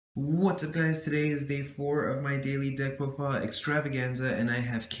What's up guys, today is day 4 of my daily deck profile extravaganza and I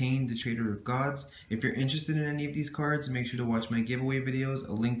have Cain, the Traitor of Gods. If you're interested in any of these cards, make sure to watch my giveaway videos.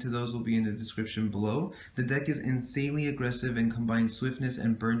 A link to those will be in the description below. The deck is insanely aggressive and combines swiftness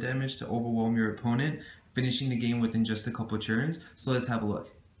and burn damage to overwhelm your opponent, finishing the game within just a couple turns. So let's have a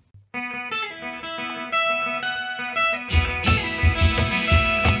look.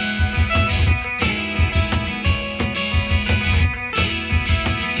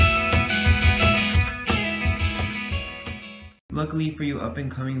 Luckily for you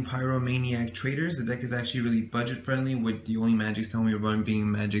up-and-coming pyromaniac traders, the deck is actually really budget-friendly, with the only magic stone we run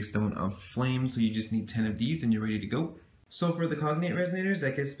being Magic Stone of Flame, so you just need 10 of these and you're ready to go. So for the Cognate Resonators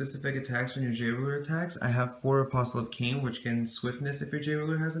that get specific attacks when your J-Ruler attacks, I have 4 Apostle of Cain, which can Swiftness if your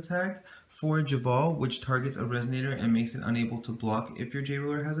J-Ruler has attacked, 4 Jabal, which targets a Resonator and makes it unable to block if your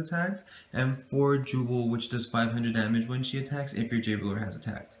J-Ruler has attacked, and 4 Jubal, which does 500 damage when she attacks if your J-Ruler has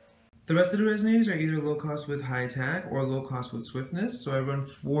attacked. The rest of the Resonators are either low cost with high attack or low cost with swiftness. So I run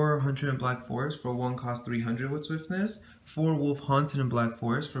 4 Hunter and Black Forest for 1 cost 300 with swiftness, 4 Wolf Haunted and Black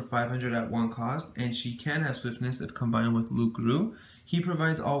Forest for 500 at 1 cost, and she can have swiftness if combined with Luke Rue. He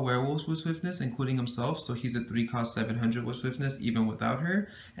provides all werewolves with swiftness, including himself, so he's a 3 cost 700 with swiftness even without her,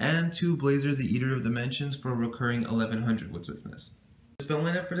 and 2 Blazer the Eater of Dimensions for recurring 1100 with swiftness. The spell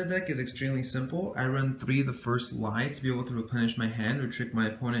lineup for the deck is extremely simple. I run 3 the first lie to be able to replenish my hand or trick my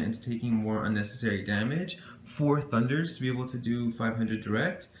opponent into taking more unnecessary damage, 4 Thunders to be able to do 500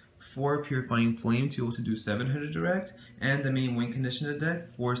 direct, 4 Purifying Flame to be able to do 700 direct, and the main win condition of the deck,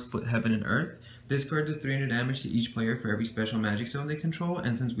 4 Split Heaven and Earth. This card does 300 damage to each player for every special magic zone they control,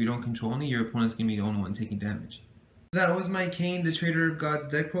 and since we don't control any, your opponent's going to be the only one taking damage. That was my Cain, the Traitor of Gods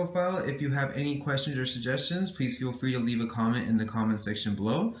deck profile. If you have any questions or suggestions, please feel free to leave a comment in the comment section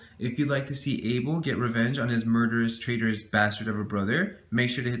below. If you'd like to see Abel get revenge on his murderous, traitorous bastard of a brother, make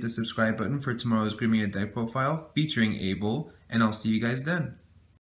sure to hit the subscribe button for tomorrow's Grimmia deck profile featuring Abel, and I'll see you guys then.